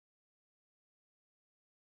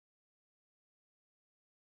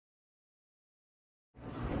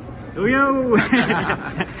Yo!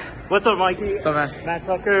 What's up, Mikey? What's up, man? Matt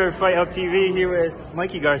Tucker, Fight Up TV, here with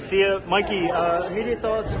Mikey Garcia. Mikey, immediate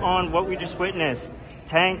thoughts on what we just witnessed?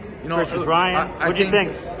 Tank versus Ryan. What do you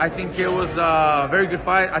think? I think it was a very good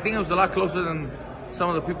fight. I think it was a lot closer than some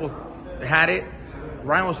of the people had it.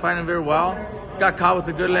 Ryan was fighting very well. Got caught with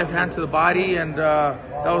a good left hand to the body, and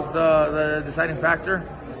that was the deciding factor.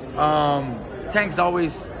 Tank's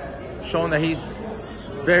always shown that he's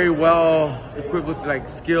very well equipped with like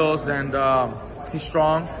skills, and he's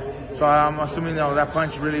strong. So I'm assuming that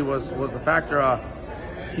punch really was the factor.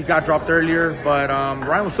 He got dropped earlier, but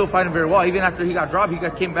Ryan was still fighting very well. Even after he got dropped,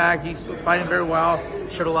 came back. He's still fighting very well.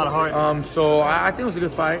 Showed a lot of heart. So I think it was a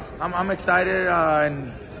good fight. I'm excited,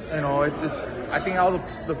 and it's just I think all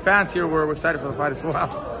the fans here were excited for the fight as well.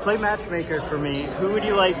 Play matchmaker for me. Who would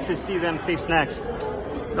you like to see them face next?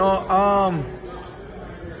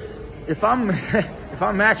 If I'm if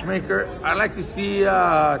I'm matchmaker, I'd like to see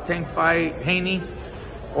Tank fight Haney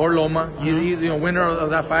or Loma. Mm-hmm. Winner of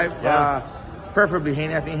that fight. Yeah. Preferably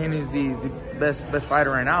Haney. I think Haney's the best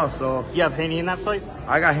fighter right now. So you have Haney in that fight?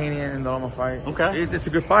 I got Haney in the Loma fight. Okay. It's a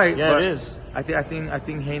good fight. Yeah, it is. I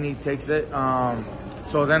think Haney takes it.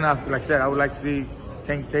 So then, like I said, I would like to see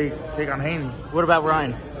Tank take on Haney. What about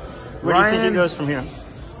Ryan? Where do you think he goes from here?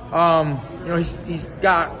 He's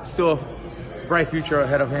got still a bright future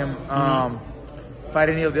ahead of him. Fight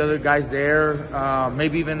any of the other guys there.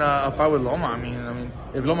 Maybe even a fight with Loma. I mean,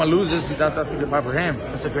 if Loma loses, that's a good fight for him.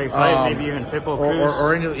 That's a great fight. Maybe even Pitbull, Cruz.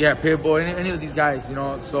 Or Pitbull, any of these guys.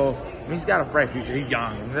 So he's got a bright future. He's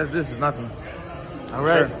young. This is nothing. All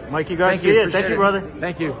right, sure. Mikey Garcia. Thank you, brother.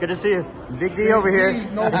 Thank you. Good to see you. Big D over here.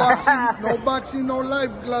 No boxing, no boxing, no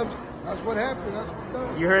life gloves. That's what happened. That's what's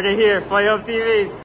done. You heard it here. Fight Up TV.